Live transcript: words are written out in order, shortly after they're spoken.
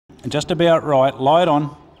Just about right. Light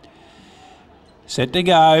on. Set to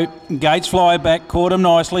go. Gates fly back, caught him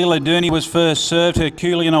nicely. Ladurni was first served.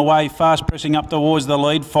 Herculean away, fast pressing up towards the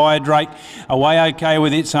lead. Fire Drake away okay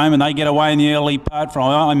with its home, and they get away in the early part from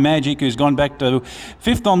I'm Magic, who's gone back to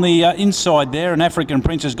fifth on the inside there, and African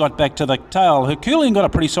Prince has got back to the tail. Herculean got a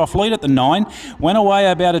pretty soft lead at the 9. Went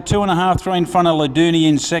away about a 2.5, 3 in front of Ladurni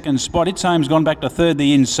in second spot. Its home's gone back to third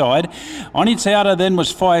the inside. On its outer then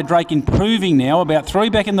was Fire Drake, improving now. About 3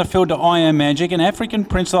 back in the field to I Am Magic, and African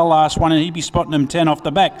Prince the last one, and he'd be spotting him 10 off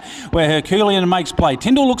the back, where Herculean makes play.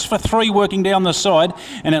 Tyndall looks for 3 working down the side,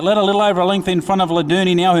 and it led a little over a length in front of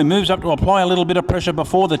Ladurni now, who moves up to apply a little bit of pressure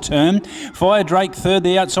before the turn. Fire Drake third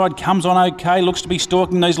the outside, comes on okay, looks to be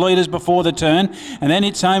stalking these leaders before the turn, and then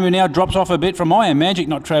It's Home, who now drops off a bit from I Am Magic,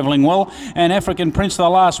 not travelling well, and African Prince the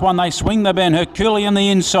last one. They swing the bend. Herculean the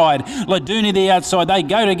inside, Ladurni the outside. They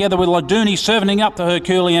go together with Ladurni serving up to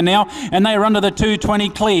Herculean now, and they run to the 220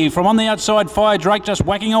 clear. From on the outside, Fire Drake just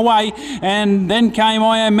whacking away, and then came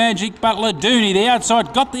I Am Magic, but Ladurni, the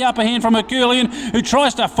outside, got the upper hand from Herculean, who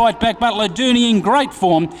tries to fight back, but Ladurni in great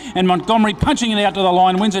form, and Montgomery punching it out to the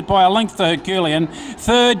line, wins it by a length to Herculean.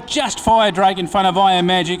 Third, just Fire Drake in front of I Am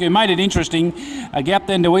Magic, who made it interesting. A gap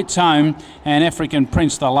then to It's Home, and African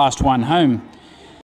Prince the last one home.